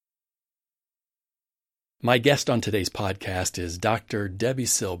My guest on today's podcast is Dr. Debi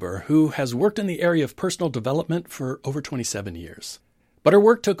Silber, who has worked in the area of personal development for over 27 years. But her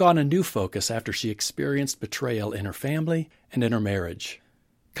work took on a new focus after she experienced betrayal in her family and in her marriage.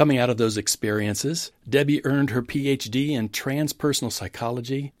 Coming out of those experiences, Debi earned her PhD in transpersonal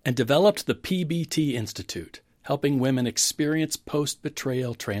psychology and developed the PBT Institute, helping women experience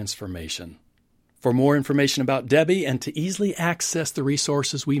post-betrayal transformation. For more information about Debi and to easily access the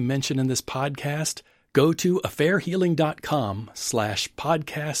resources we mention in this podcast, go to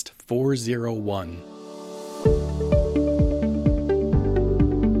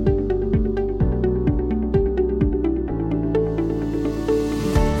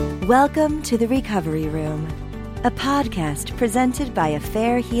Welcome to The Recovery Room, a podcast presented by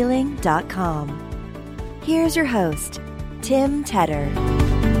affairhealing.com. Here's your host, Tim Tedder.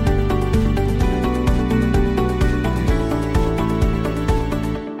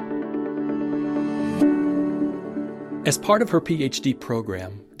 As part of her PhD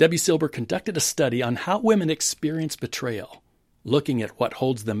program, Debi Silber conducted a study on how women experience betrayal, looking at what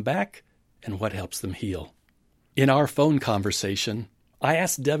holds them back and what helps them heal. In our phone conversation, I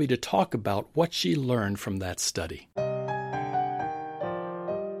asked Debi to talk about what she learned from that study.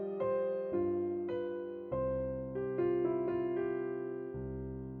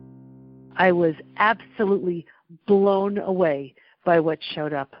 I was absolutely blown away by what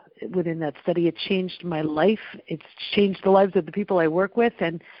showed up within that study. It changed my life. It's changed the lives of the people I work with,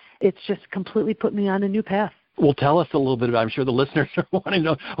 and it's just completely put me on a new path. Well, tell us a little bit about, I'm sure the listeners are wanting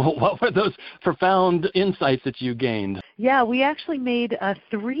to know, what were those profound insights that you gained? Yeah, we actually made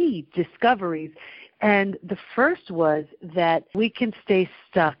 3 discoveries. And the first was that we can stay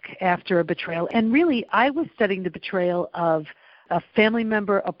stuck after a betrayal. And really, I was studying the betrayal of a family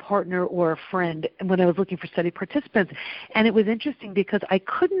member, a partner, or a friend when I was looking for study participants. And it was interesting because I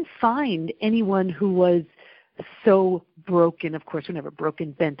couldn't find anyone who was so broken. Of course, we're never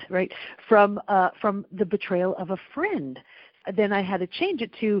broken, bent, right? From the betrayal of a friend. Then I had to change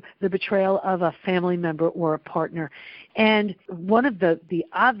it to the betrayal of a family member or a partner. And one of the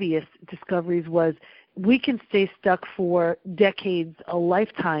obvious discoveries was we can stay stuck for decades, a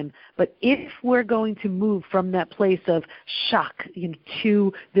lifetime, but if we're going to move from that place of shock,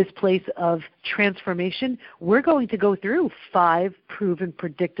 to this place of transformation, we're going to go through 5 proven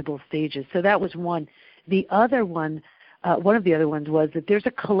predictable stages. So that was one. The other one, one of the other ones was that there's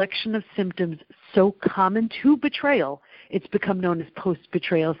a collection of symptoms so common to betrayal, it's become known as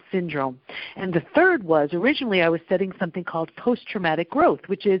post-betrayal syndrome. And the third was, originally I was studying something called post-traumatic growth,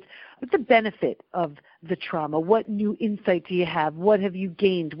 which is the benefit of the trauma. What new insight do you have? What have you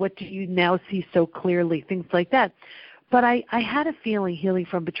gained? What do you now see so clearly? Things like that. But I had a feeling healing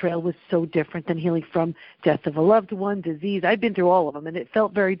from betrayal was so different than healing from death of a loved one, disease. I've been through all of them, and it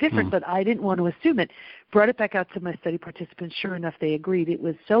felt very different, but I didn't want to assume it. Brought it back out to my study participants. Sure enough, they agreed it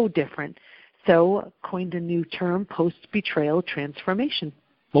was so different. So coined a new term, post-betrayal transformation.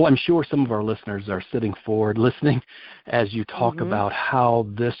 Well, I'm sure some of our listeners are sitting forward listening as you talk about how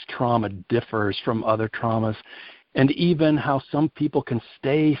this trauma differs from other traumas, and even how some people can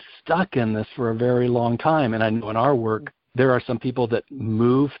stay stuck in this for a very long time. And I know in our work, there are some people that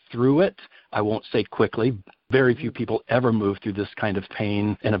move through it. I won't say quickly. Very few people ever move through this kind of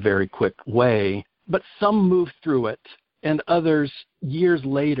pain in a very quick way. But some move through it, and others, years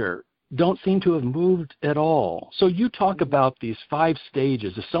later, don't seem to have moved at all. So you talk about these 5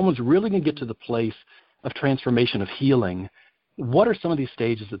 stages. If someone's really going to get to the place of transformation, of healing, what are some of these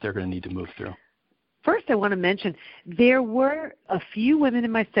stages that they're going to need to move through? First, I want to mention there were a few women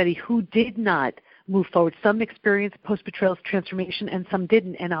in my study who did not move forward. Some experienced post-betrayal transformation and some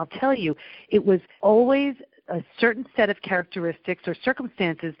didn't. And I'll tell you, it was always a certain set of characteristics or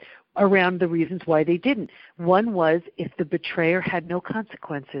circumstances around the reasons why they didn't. One was if the betrayer had no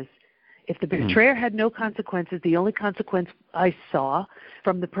consequences. If the betrayer had no consequences, the only consequence I saw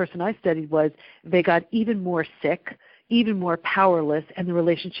from the person I studied was they got even more sick, even more powerless, and the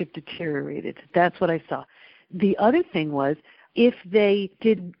relationship deteriorated. That's what I saw. The other thing was if they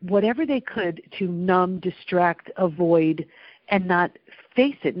did whatever they could to numb, distract, avoid, and not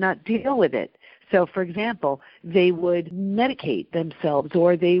face it, not deal with it. So, for example, they would medicate themselves,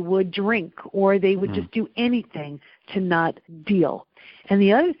 or they would drink, or they would just do anything to not deal. And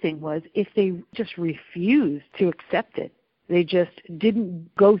the other thing was if they just refused to accept it, They just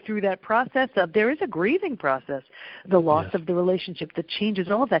didn't go through that process of, there is a grieving process, the loss of the relationship, the changes,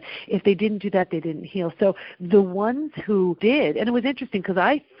 all of that. If they didn't do that, they didn't heal. So the ones who did, and it was interesting because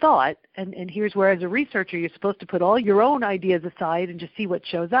I thought, and here's where as a researcher you're supposed to put all your own ideas aside and just see what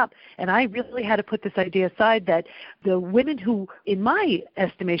shows up. And I really had to put this idea aside that the women who, in my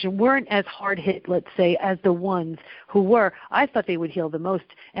estimation, weren't as hard hit, let's say, as the ones who were, I thought they would heal the most,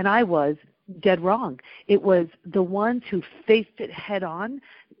 and I was dead wrong. It was the ones who faced it head on,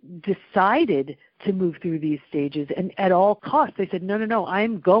 decided to move through these stages, and at all costs they said, no,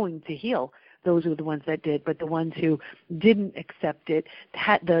 I'm going to heal. Those were the ones that did, but the ones who didn't accept it,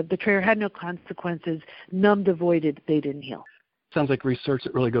 the betrayer had no consequences, numbed, avoided, they didn't heal. Sounds like research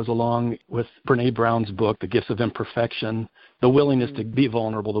that really goes along with Brene Brown's book, The Gifts of Imperfection, the willingness to be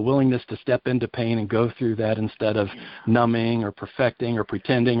vulnerable, the willingness to step into pain and go through that instead of numbing or perfecting or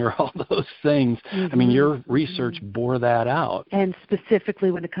pretending or all those things. I mean, your research bore that out. And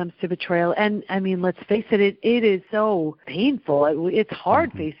specifically when it comes to betrayal, and I mean, let's face it, it is so painful. It's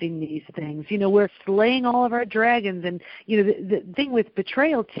hard facing these things. You know, we're slaying all of our dragons, and, you know, the thing with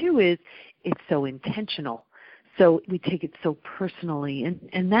betrayal, too, is it's so intentional. So we take it so personally,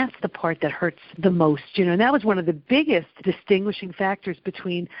 and that's the part that hurts the most, you know. And that was one of the biggest distinguishing factors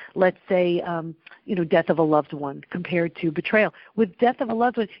between, let's say, death of a loved one compared to betrayal. With death of a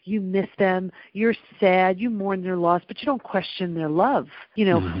loved one, you miss them, you're sad, you mourn their loss, but you don't question their love. You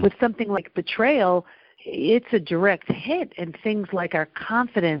know, with something like betrayal, it's a direct hit, and things like our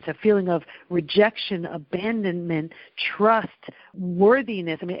confidence, a feeling of rejection, abandonment, trust,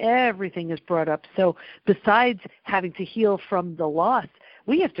 worthiness, I mean, everything is brought up. So besides having to heal from the loss,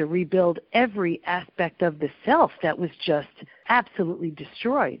 we have to rebuild every aspect of the self that was just absolutely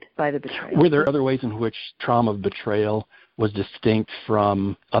destroyed by the betrayal. Were there other ways in which trauma of betrayal was distinct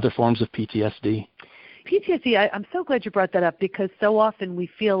from other forms of PTSD? PTSD, I'm so glad you brought that up, because so often we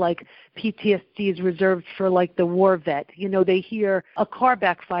feel like PTSD is reserved for like the war vet. You know, they hear a car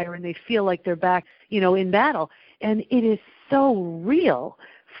backfire and they feel like they're back, in battle. And it is so real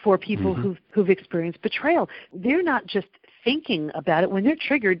for people who've experienced betrayal. They're not just thinking about it. When they're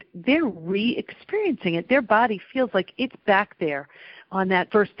triggered, they're re-experiencing it. Their body feels like it's back there on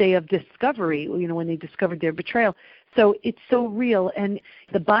that first day of discovery, when they discovered their betrayal. So it's so real, and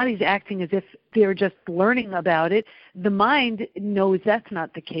the body's acting as if they're just learning about it. The mind knows that's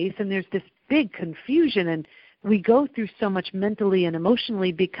not the case, and there's this big confusion, and we go through so much mentally and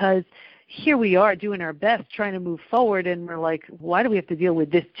emotionally because here we are doing our best trying to move forward, and we're like, why do we have to deal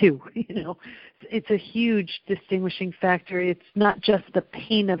with this too? It's a huge distinguishing factor. It's not just the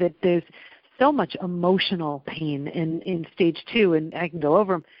pain of it. There's so much emotional pain in stage 2, and I can go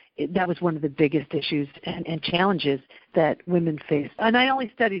over them. That was one of the biggest issues and challenges that women face. And I only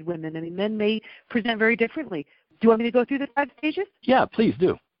studied women. I mean, men may present very differently. Do you want me to go through the 5 stages? Yeah, please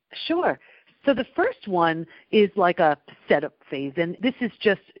do. Sure. So the first one is like a setup phase, and this is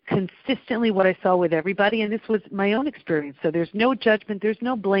just consistently what I saw with everybody, and this was my own experience. So there's no judgment, there's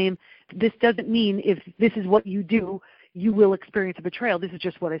no blame. This doesn't mean if this is what you do, you will experience a betrayal. This is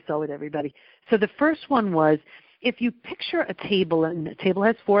just what I saw with everybody. So the first one was, if you picture a table, and the table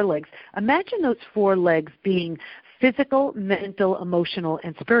has 4 legs, imagine those 4 legs being physical, mental, emotional,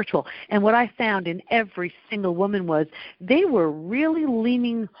 and spiritual. And what I found in every single woman was they were really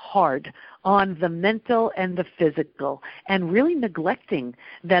leaning hard on the mental and the physical and really neglecting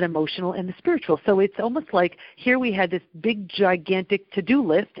that emotional and the spiritual. So it's almost like here we had this big, gigantic to-do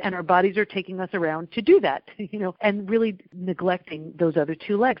list, and our bodies are taking us around to do that, and really neglecting those other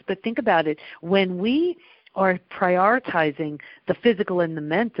 2 legs. But think about it. When we are prioritizing the physical and the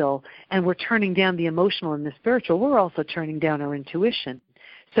mental, and we're turning down the emotional and the spiritual, we're also turning down our intuition.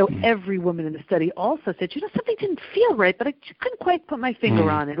 So every woman in the study also said, something didn't feel right, but I couldn't quite put my finger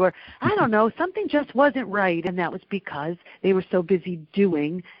on it. Or, I don't know, something just wasn't right. And that was because they were so busy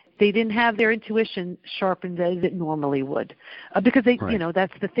doing. They didn't have their intuition sharpened as it normally would. Because they,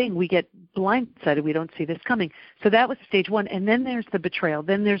 that's the thing. We get blindsided. We don't see this coming. So that was stage 1. And then there's the betrayal.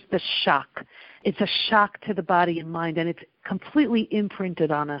 Then there's the shock. It's a shock to the body and mind, and it's completely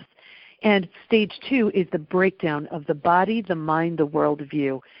imprinted on us. And stage 2 is the breakdown of the body, the mind, the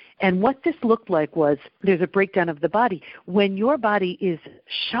worldview. And what this looked like was there's a breakdown of the body. When your body is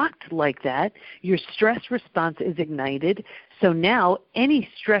shocked like that, your stress response is ignited. So now any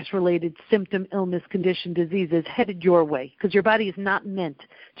stress-related symptom, illness, condition, disease is headed your way because your body is not meant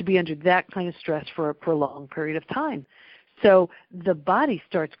to be under that kind of stress for a prolonged period of time. So the body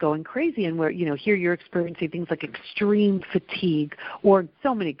starts going crazy, and here you're experiencing things like extreme fatigue or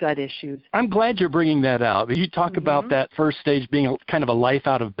so many gut issues. I'm glad you're bringing that out. You talk about that first stage being kind of a life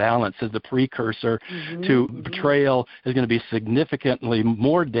out of balance as the precursor to betrayal is going to be significantly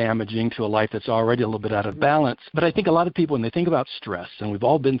more damaging to a life that's already a little bit out of balance. But I think a lot of people, when they think about stress, and we've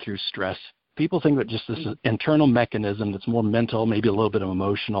all been through stress, people think that just this internal mechanism that's more mental, maybe a little bit of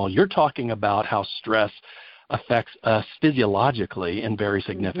emotional. You're talking about how stress affects us physiologically in very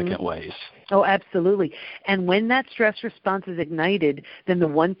significant ways. Oh, absolutely. And when that stress response is ignited, then the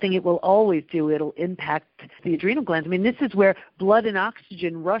one thing it will always do, it'll impact the adrenal glands. I mean, this is where blood and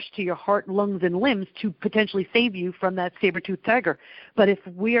oxygen rush to your heart, lungs, and limbs to potentially save you from that saber-toothed tiger. But if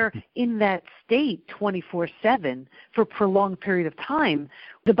we're in that state 24/7 for a prolonged period of time,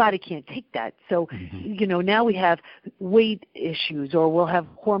 the body can't take that. So, now we have weight issues, or we'll have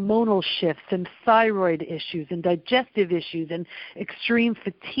hormonal shifts and thyroid issues and digestive issues and extreme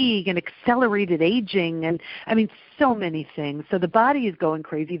fatigue and accelerated aging and, so many things. So the body is going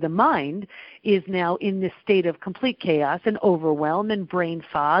crazy. The mind is now in this state of complete chaos and overwhelm and brain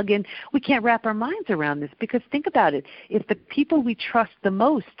fog, and we can't wrap our minds around this because think about it. If the people we trust the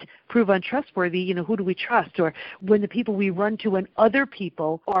most prove untrustworthy, who do we trust? Or when the people we run to when other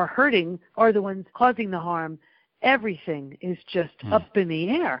people are hurting are the ones causing the harm, everything is just up in the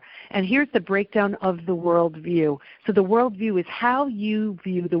air. And here's the breakdown of the worldview. So the worldview is how you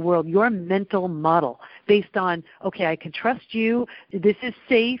view the world, your mental model based on, okay, I can trust you, this is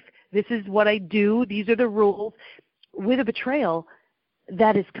safe, this is what I do, these are the rules. With a betrayal,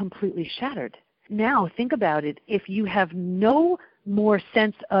 that is completely shattered. Now think about it. If you have no more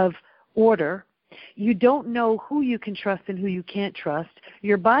sense of order, you don't know who you can trust and who you can't trust.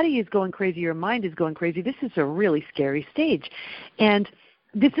 Your body is going crazy. Your mind is going crazy. This is a really scary stage. And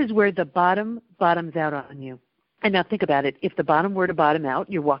this is where the bottoms out on you. And now think about it. If the bottom were to bottom out,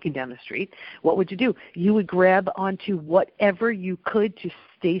 you're walking down the street, what would you do? You would grab onto whatever you could to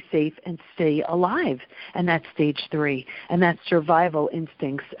stay safe and stay alive. And that's stage 3. And that's survival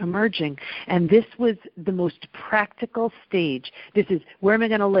instincts emerging. And this was the most practical stage. This is, where am I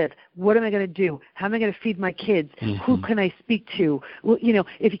going to live? What am I going to do? How am I going to feed my kids? Who can I speak to? Well,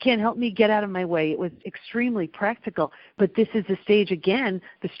 if you can't help me, get out of my way. It was extremely practical. But this is the stage, again,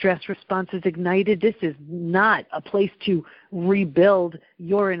 the stress response is ignited. This is not a place to rebuild.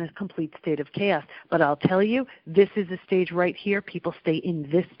 You're in a complete state of chaos. But I'll tell you, this is a stage right here. People stay in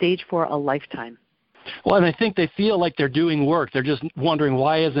this stage for a lifetime. Well, and I think they feel like they're doing work. They're just wondering,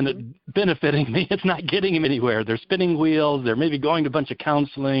 why isn't it benefiting me? It's not getting them anywhere. They're spinning wheels. They're maybe going to a bunch of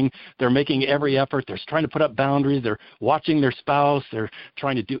counseling. They're making every effort. They're trying to put up boundaries. They're watching their spouse. They're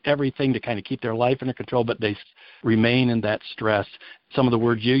trying to do everything to kind of keep their life under control, but they remain in that stress. Some of the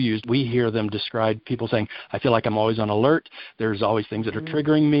words you used, we hear them describe people saying, I feel like I'm always on alert. There's always things that are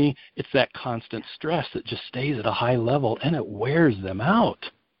triggering me. It's that constant stress that just stays at a high level, and it wears them out.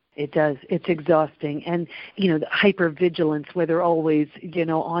 It does. It's exhausting. And, the hypervigilance where they're always,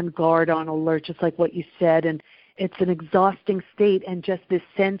 on guard, on alert, just like what you said. And it's an exhausting state, and just this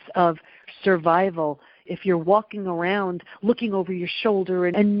sense of survival. If you're walking around looking over your shoulder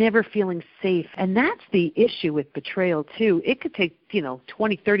and never feeling safe. And that's the issue with betrayal, too. It could take,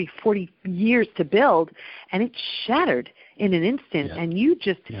 20, 30, 40 years to build, and it's shattered in an instant. Yeah. And you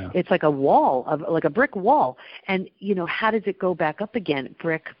just, it's like a wall, like a brick wall. And, how does it go back up again?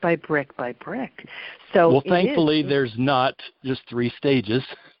 Brick by brick by brick. So well, thankfully, there's not just 3 stages.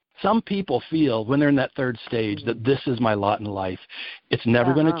 Some people feel when they're in that third stage that this is my lot in life. It's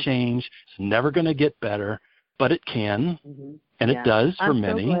never going to change. It's never going to get better, but it can, and it does for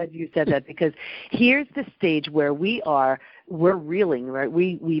many. I'm so glad you said that, because here's the stage where we're reeling, right?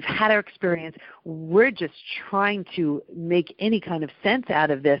 We've had our experience. We're just trying to make any kind of sense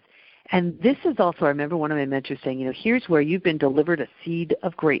out of this. And this is also, I remember one of my mentors saying, here's where you've been delivered a seed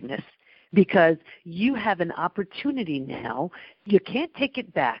of greatness. Because you have an opportunity now. You can't take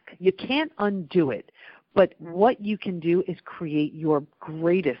it back. You can't undo it. But what you can do is create your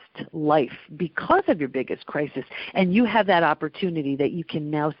greatest life because of your biggest crisis. And you have that opportunity that you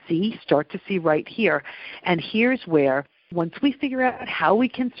can now start to see right here. And here's where, once we figure out how we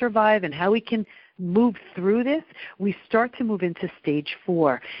can survive and how we can move through this, we start to move into stage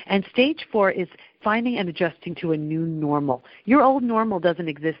 4. And stage 4 is finding and adjusting to a new normal. Your old normal doesn't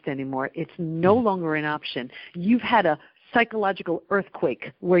exist anymore. It's no longer an option. You've had a psychological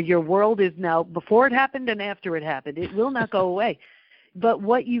earthquake where your world is now before it happened and after it happened. It will not go away. But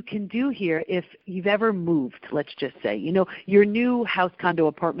what you can do here, if you've ever moved, let's just say, your new house, condo,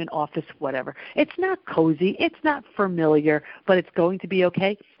 apartment, office, whatever, it's not cozy, it's not familiar, but it's going to be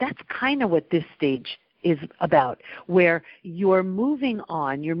okay. That's kind of what this stage is about, where you're moving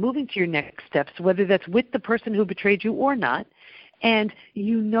on, you're moving to your next steps, whether that's with the person who betrayed you or not, and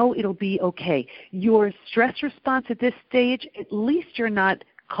you know it'll be okay. Your stress response at this stage, at least you're not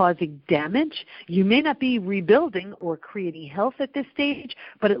causing damage. You may not be rebuilding or creating health at this stage,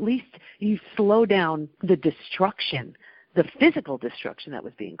 but at least you slow down the destruction, the physical destruction that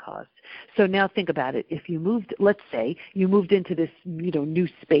was being caused. So now think about it. If you moved, let's say, you moved into this, new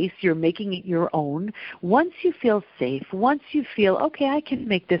space, you're making it your own. Once you feel safe, once you feel, okay, I can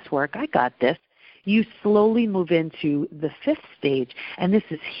make this work, I got this, you slowly move into the fifth stage, and this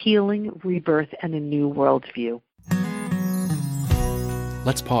is healing, rebirth, and a new worldview.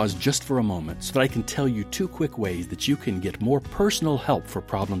 Let's pause just for a moment so that I can tell you 2 quick ways that you can get more personal help for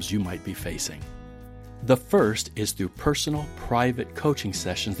problems you might be facing. The first is through personal, private coaching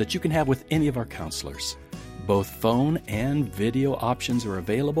sessions that you can have with any of our counselors. Both phone and video options are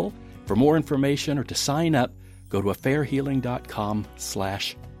available. For more information or to sign up, go to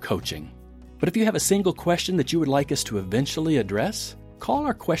affairhealing.com/coaching. But if you have a single question that you would like us to eventually address, call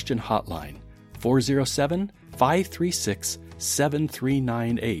our question hotline,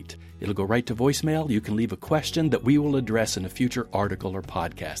 407-536-7398. It'll go right to voicemail. You can leave a question that we will address in a future article or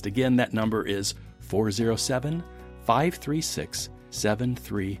podcast. Again, that number is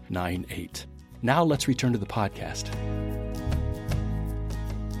 407-536-7398. Now let's return to the podcast.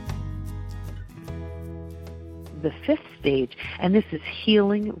 The fifth stage, and this is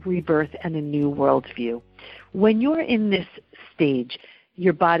healing, rebirth, and a new worldview. When you're in this stage,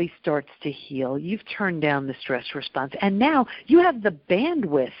 your body starts to heal. You've turned down the stress response, and now you have the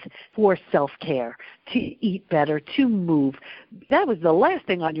bandwidth for self-care, to eat better, to move. That was the last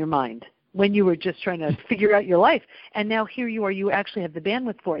thing on your mind when you were just trying to figure out your life. And now here you are, you actually have the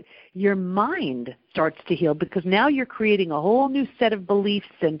bandwidth for it. Your mind starts to heal because now you're creating a whole new set of beliefs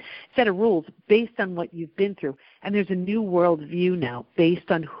and set of rules based on what you've been through. And there's a new worldview now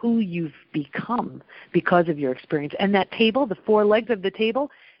based on who you've become because of your experience. And that table, the 4 legs of the table,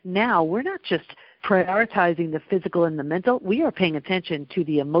 now we're not just prioritizing the physical and the mental. We are paying attention to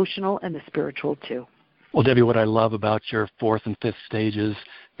the emotional and the spiritual too. Well, Debbie, what I love about your 4th and 5th stages,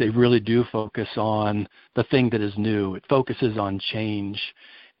 they really do focus on the thing that is new. It focuses on change.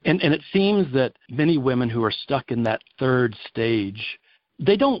 And it seems that many women who are stuck in that 3rd stage,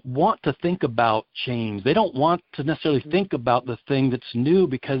 they don't want to think about change. They don't want to necessarily think about the thing that's new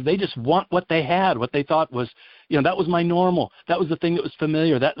because they just want what they had, what they thought was, that was my normal. That was the thing that was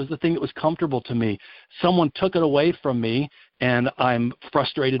familiar. That was the thing that was comfortable to me. Someone took it away from me, and I'm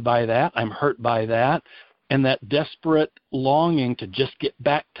frustrated by that. I'm hurt by that. And that desperate longing to just get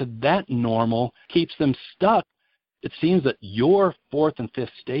back to that normal keeps them stuck. It seems that your 4th and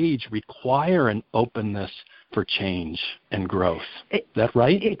 5th stage require an openness for change and growth. Is that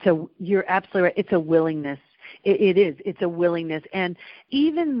right? You're absolutely right. It's a willingness. It is. It's a willingness. And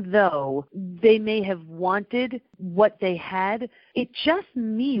even though they may have wanted what they had, it just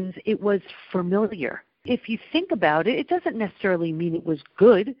means it was familiar. If you think about it, it doesn't necessarily mean it was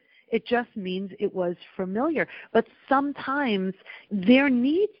good. It just means it was familiar. But sometimes there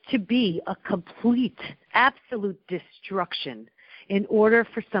needs to be a complete, absolute destruction in order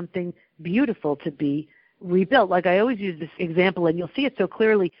for something beautiful to be rebuilt. Like I always use this example, and you'll see it so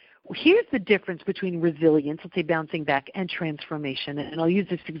clearly. Here's the difference between resilience, let's say bouncing back, and transformation. And I'll use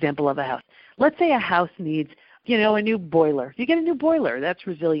this example of a house. Let's say a house needs a new boiler. You get a new boiler, that's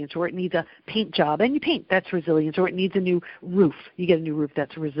resilience. Or it needs a paint job, and you paint, that's resilience. Or it needs a new roof. You get a new roof,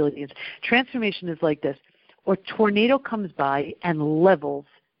 that's resilience. Transformation is like this. Or a tornado comes by and levels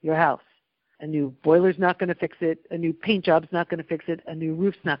your house. A new boiler's not going to fix it. A new paint job's not going to fix it. A new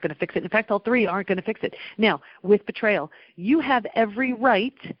roof's not going to fix it. In fact, all 3 aren't going to fix it. Now, with betrayal, you have every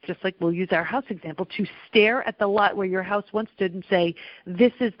right, just like we'll use our house example, to stare at the lot where your house once stood and say,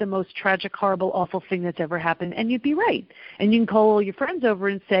 this is the most tragic, horrible, awful thing that's ever happened, and you'd be right. And you can call all your friends over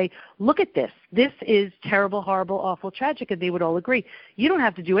and say, look at this. This is terrible, horrible, awful, tragic, and they would all agree. You don't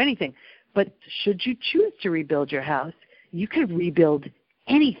have to do anything. But should you choose to rebuild your house, you could rebuild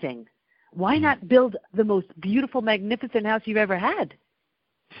anything. Why not build the most beautiful, magnificent house you've ever had?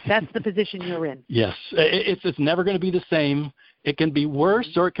 That's the position you're in. Yes. It's never going to be the same. It can be worse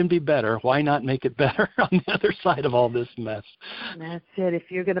or it can be better. Why not make it better on the other side of all this mess? That's it.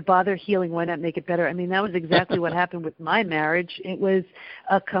 If you're going to bother healing, why not make it better? I mean, that was exactly what happened with my marriage. It was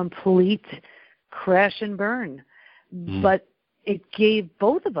a complete crash and burn. But it gave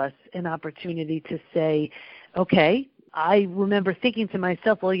both of us an opportunity to say, okay, I remember thinking to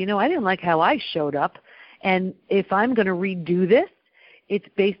myself, well, I didn't like how I showed up, and if I'm going to redo this, it's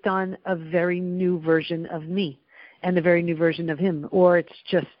based on a very new version of me and a very new version of him, or it's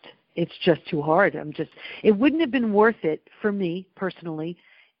just It's just too hard. It wouldn't have been worth it for me personally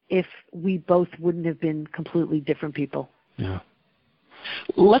if we both wouldn't have been completely different people. Yeah.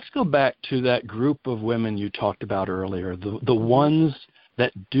 Let's go back to that group of women you talked about earlier, the ones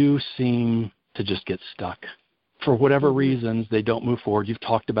that do seem to just get stuck. For whatever reasons, they don't move forward. You've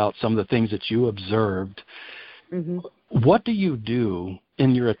talked about some of the things that you observed. What do you do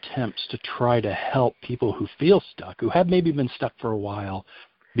in your attempts to try to help people who feel stuck, who have maybe been stuck for a while,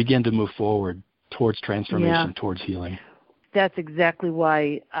 begin to move forward towards transformation, towards healing? That's exactly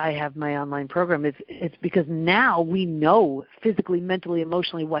why I have my online program. It's because now we know physically, mentally,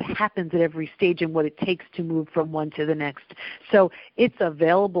 emotionally what happens at every stage and what it takes to move from one to the next. So it's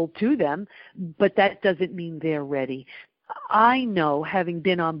available to them, but that doesn't mean they're ready. I know, having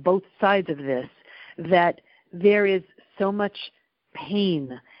been on both sides of this, that there is so much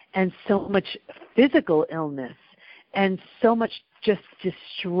pain and so much physical illness and so much just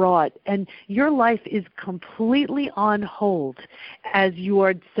distraught, and your life is completely on hold as you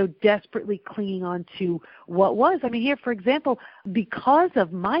are so desperately clinging on to what was. I mean, here, for example, because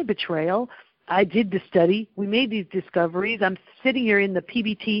of my betrayal, I did the study. We made these discoveries. I'm sitting here in the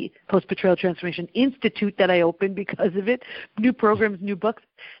PBT, Post Betrayal Transformation Institute that I opened because of it, new programs, new books.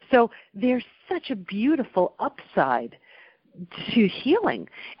 So there's such a beautiful upside to healing.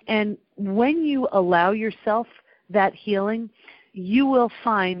 And when you allow yourself that healing, you will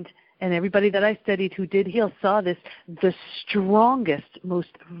find, and everybody that I studied who did heal saw this, the strongest,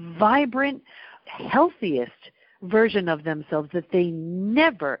 most vibrant, healthiest version of themselves that they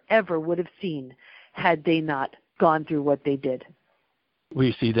never, ever would have seen had they not gone through what they did.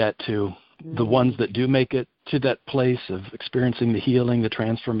 We see that too. The ones that do make it to that place of experiencing the healing, the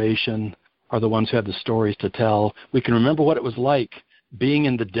transformation, are the ones who have the stories to tell. We can remember what it was like being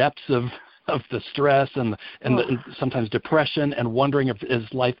in the depths of the stress and sometimes depression and wondering if is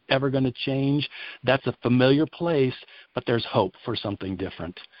life ever going to change. That's a familiar place, but there's hope for something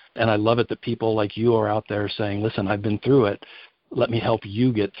different. And I love it that people like you are out there saying, listen, I've been through it. Let me help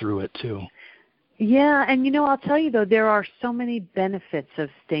you get through it too. Yeah, and I'll tell you though, there are so many benefits of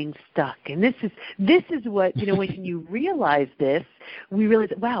staying stuck. And this is what, when you realize this, we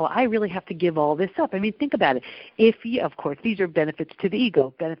realize, wow, I really have to give all this up. I mean, think about it. Of course, these are benefits to the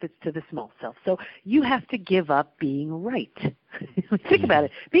ego, benefits to the small self. So you have to give up being right. Think about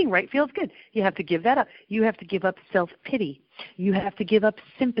it. Being right feels good. You have to give that up. You have to give up self-pity. You have to give up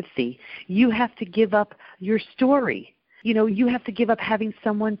sympathy. You have to give up your story. You have to give up having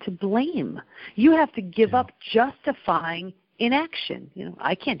someone to blame. You have to give up justifying inaction.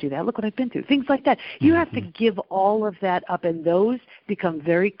 I can't do that. Look what I've been through. Things like that. You have to give all of that up, and those become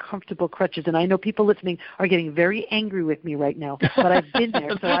very comfortable crutches. And I know people listening are getting very angry with me right now, but I've been there.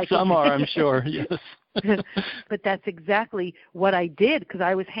 So Some are, I'm sure, yes. But that's exactly what I did, because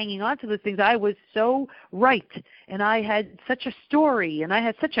I was hanging on to those things. I was so right, and I had such a story, and I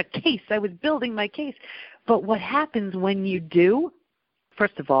had such a case. I was building my case. But what happens when you do,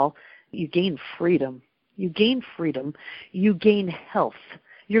 first of all, you gain freedom. You gain freedom. You gain health.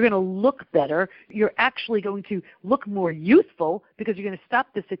 You're going to look better. You're actually going to look more youthful because you're going to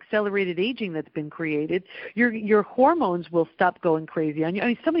stop this accelerated aging that's been created. Your hormones will stop going crazy on you. I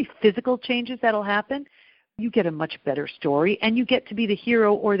mean, so many physical changes that'll happen. You get a much better story, and you get to be the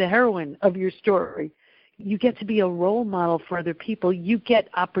hero or the heroine of your story. You get to be a role model for other people. You get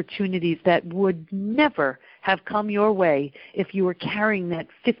opportunities that would never have come your way if you were carrying that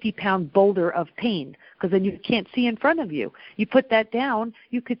 50-pound boulder of pain, because then you can't see in front of you. You put that down,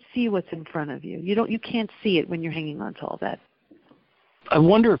 you could see what's in front of you. You can't see it when you're hanging on to all that. I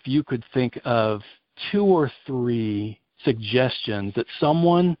wonder if you could think of 2 or 3 suggestions that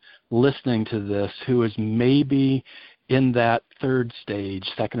someone listening to this who is maybe in that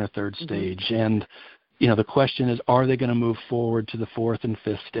second or third stage, and the question is, are they going to move forward to the 4th and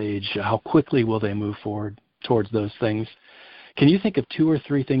 5th stage? How quickly will they move forward towards those things? Can you think of 2 or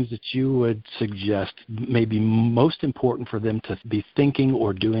 3 things that you would suggest may be most important for them to be thinking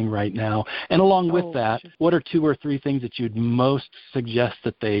or doing right now? And along with that, what are 2 or 3 things that you'd most suggest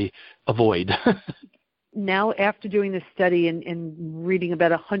that they avoid? Now, after doing this study and reading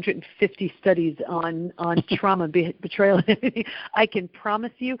about 150 studies on trauma, betrayal, and everything, I can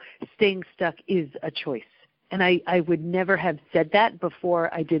promise you staying stuck is a choice. And I would never have said that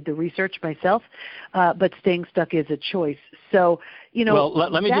before I did the research myself, but staying stuck is a choice. So, Well,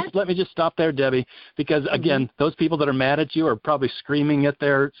 let me just stop there, Debbie, because, again, those people that are mad at you are probably screaming at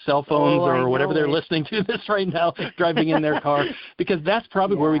their cell phones or whatever they're listening to this right now, driving in their car, because that's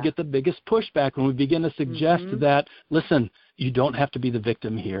probably where we get the biggest pushback when we begin to suggest that, listen, you don't have to be the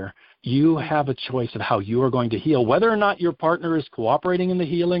victim here. You have a choice of how you are going to heal. Whether or not your partner is cooperating in the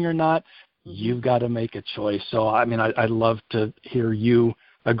healing or not, you've got to make a choice. So, I mean, I'd love to hear you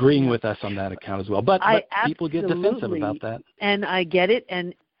agreeing with us on that account as well. But people get defensive about that. And I get it.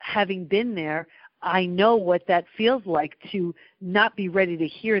 And having been there, I know what that feels like to not be ready to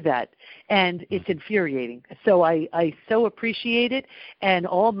hear that. And it's infuriating. So I so appreciate it. And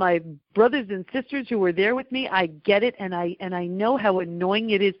all my brothers and sisters who were there with me, I get it. And I know how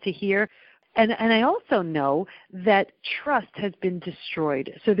annoying it is to hear. And I also know that trust has been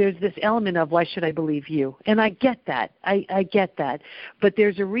destroyed. So there's this element of, why should I believe you? And I get that. I get that. But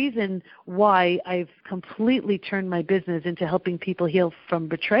there's a reason why I've completely turned my business into helping people heal from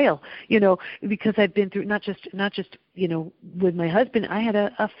betrayal, because I've been through not just with my husband, I had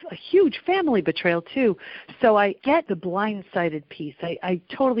a huge family betrayal too. So I get the blindsided piece. I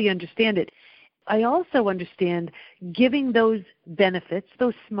totally understand it. I also understand giving those benefits,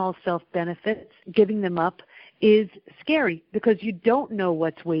 those small self-benefits, giving them up is scary because you don't know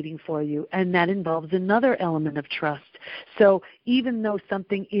what's waiting for you, and that involves another element of trust. So even though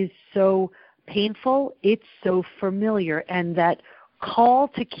something is so painful, it's so familiar, and that call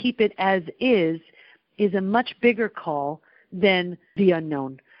to keep it as is a much bigger call than the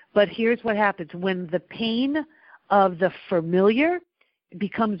unknown. But here's what happens. When the pain of the familiar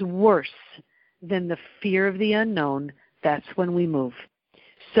becomes worse than the fear of the unknown, that's when we move.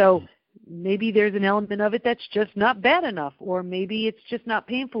 So maybe there's an element of it that's just not bad enough, or maybe it's just not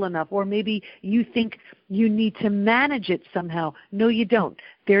painful enough, or maybe you think you need to manage it somehow. No, you don't.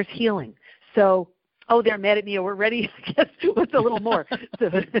 There's healing. So, they're mad at me, or we're ready. I guess what's a little more.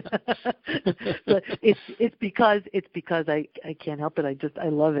 But it's because I can't help it. I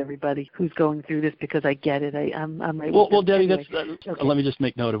love everybody who's going through this because I get it. I'm right. Well, Debbie, anyway. Let me just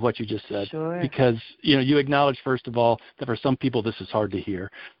make note of what you just said. Sure. Because you acknowledge first of all that for some people this is hard to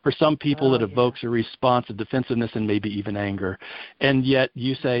hear. For some people it evokes a response of defensiveness and maybe even anger, and yet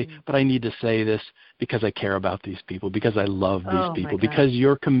you say, "But I need to say this because I care about these people, because I love these people, because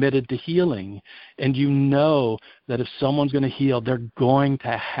you're committed to healing, and you know that if someone's going to heal, they're going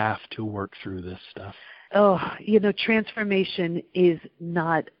to have to work through this stuff." Transformation is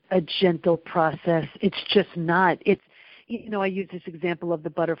not a gentle process. It's just not. I use this example of the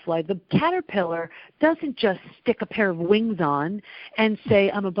butterfly. The caterpillar doesn't just stick a pair of wings on and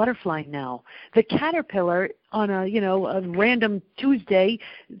say, "I'm a butterfly now." The caterpillar on a random Tuesday,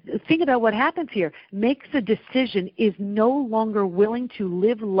 think about what happens here, makes a decision, is no longer willing to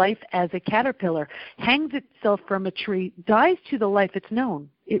live life as a caterpillar, hangs itself from a tree, dies to the life it's known.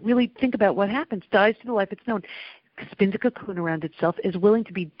 Think about what happens, dies to the life it's known. Spins a cocoon around itself, is willing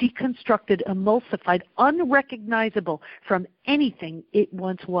to be deconstructed, emulsified, unrecognizable from anything it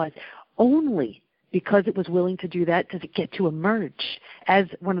once was. Only because it was willing to do that does it get to emerge as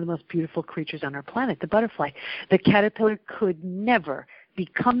one of the most beautiful creatures on our planet, the butterfly. The caterpillar could never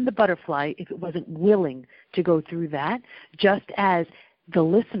become the butterfly if it wasn't willing to go through that, just as the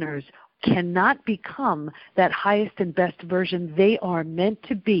listeners cannot become that highest and best version they are meant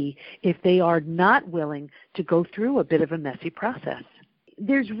to be if they are not willing to go through a bit of a messy process.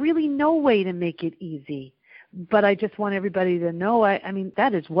 There's really no way to make it easy, but I just want everybody to know, I mean,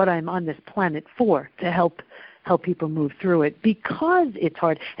 that is what I'm on this planet for, to help people move through it, because it's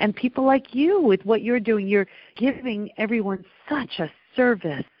hard. And people like you, with what you're doing, you're giving everyone such a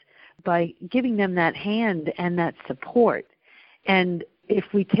service by giving them that hand and that support. And if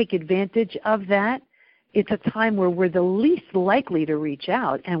we take advantage of that, it's a time where we're the least likely to reach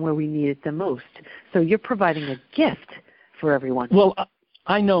out and where we need it the most. So you're providing a gift for everyone. Well,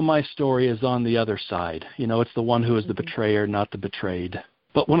 I know my story is on the other side. It's the one who is the betrayer, not the betrayed.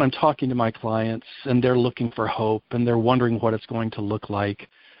 But when I'm talking to my clients and they're looking for hope and they're wondering what it's going to look like,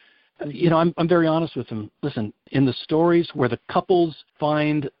 I'm very honest with them. Listen, in the stories where the couples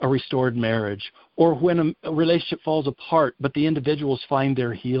find a restored marriage, or when a relationship falls apart but the individuals find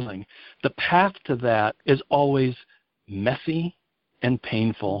their healing, the path to that is always messy and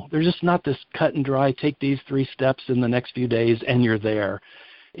painful. There's just not this cut and dry, take these 3 steps in the next few days and you're there.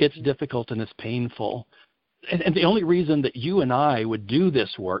 It's difficult and it's painful. And the only reason that you and I would do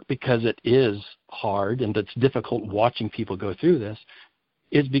this work, because it is hard and it's difficult watching people go through this,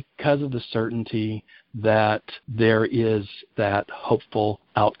 is because of the certainty that there is that hopeful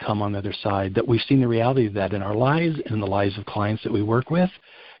outcome on the other side, that we've seen the reality of that in our lives and in the lives of clients that we work with.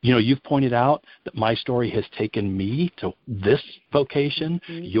 You know, you've pointed out that my story has taken me to this vocation.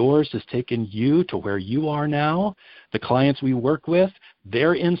 Mm-hmm. Yours has taken you to where you are now. The clients we work with,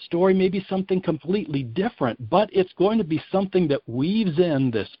 their end story may be something completely different, but it's going to be something that weaves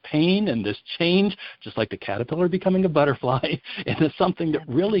in this pain and this change, just like the caterpillar becoming a butterfly, and it's something that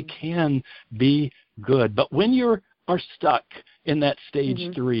really can be good. But when you are stuck in that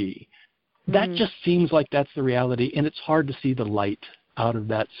stage 3, that just seems like that's the reality, and it's hard to see the light out of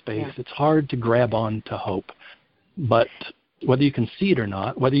that space. Yeah. It's hard to grab on to hope. But whether you can see it or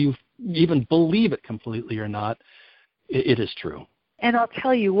not, whether you even believe it completely or not, it is true. And I'll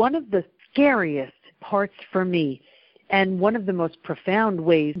tell you, one of the scariest parts for me, and one of the most profound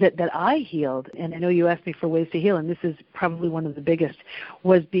ways that I healed, and I know you asked me for ways to heal, and this is probably one of the biggest,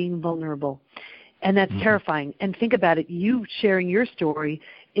 was being vulnerable. And that's terrifying. And think about it, you sharing your story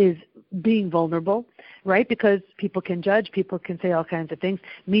is being vulnerable, right? Because people can judge, people can say all kinds of things.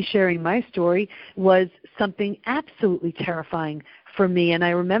 Me sharing my story was something absolutely terrifying for me. And I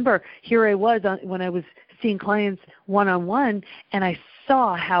remember here I was when I was seeing clients one-on-one, and I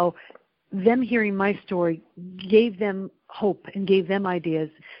saw how them hearing my story gave them hope and gave them ideas.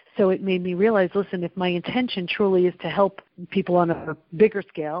 So it made me realize, listen, if my intention truly is to help people on a bigger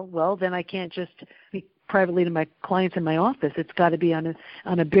scale, well, then I can't just speak privately to my clients in my office. It's got to be on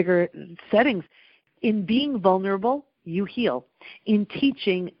a bigger settings. In being vulnerable, you heal. In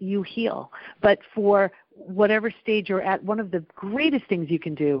teaching, you heal. But for whatever stage you're at, one of the greatest things you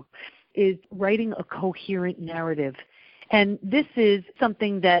can do is writing a coherent narrative. And this is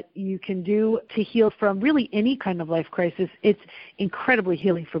something that you can do to heal from really any kind of life crisis. It's incredibly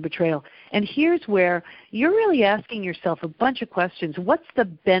healing for betrayal. And here's where you're really asking yourself a bunch of questions. What's the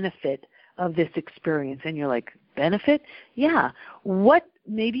benefit of this experience? And you're like, benefit? Yeah. What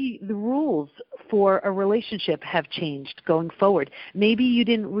maybe the rules for a relationship have changed going forward. Maybe you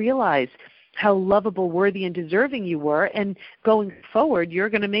didn't realize how lovable, worthy, and deserving you were, and going forward, you're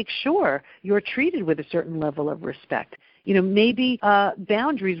going to make sure you're treated with a certain level of respect. You know, maybe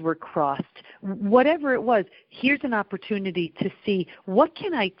boundaries were crossed. Whatever it was, here's an opportunity to see what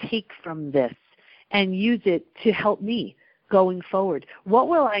can I take from this and use it to help me going forward. What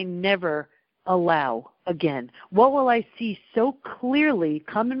will I never allow again? What will I see so clearly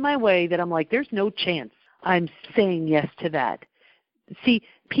come in my way that I'm like, there's no chance I'm saying yes to that? See,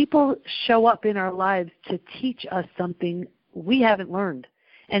 people show up in our lives to teach us something we haven't learned.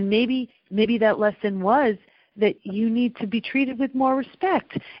 And maybe that lesson was that you need to be treated with more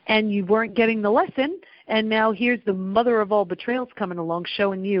respect, and you weren't getting the lesson, and now here's the mother of all betrayals coming along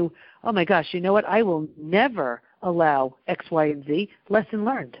showing you, oh my gosh, you know what, I will never allow X, Y, and Z. Lesson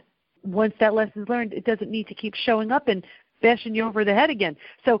learned. Once that lesson's learned, it doesn't need to keep showing up and bashing you over the head again.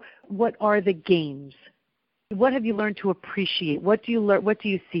 So what are the gains? What have you learned to appreciate? What do you learn? What do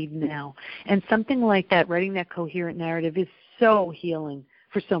you see now? And something like that, writing that coherent narrative, is so healing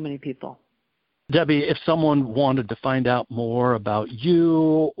for so many people. Debi, if someone wanted to find out more about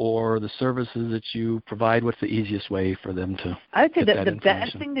you or the services that you provide, what's the easiest way for them to I would say that the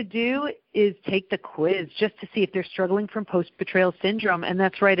best thing to do is take the quiz just to see if they're struggling from post-betrayal syndrome. And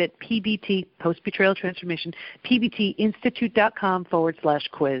that's right at PBT, Post Betrayal Transformation,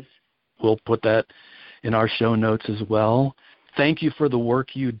 PBTinstitute.com/quiz. We'll put that in our show notes as well. Thank you for the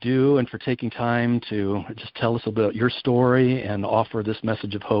work you do and for taking time to just tell us about your story and offer this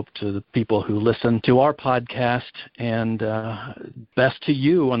message of hope to the people who listen to our podcast. And best to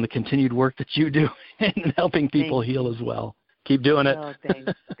you on the continued work that you do in helping people heal as well. Keep doing it. Oh,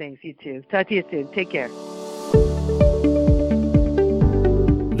 thanks. Thanks, you too. Talk to you soon. Take care.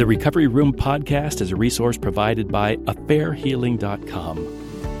 The Recovery Room podcast is a resource provided by affairhealing.com.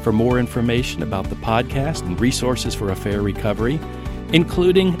 For more information about the podcast and resources for affair recovery,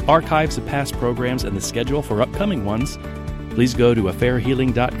 including archives of past programs and the schedule for upcoming ones, please go to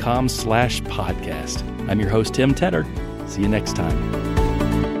affairhealing.com/podcast. I'm your host, Tim Tedder. See you next time.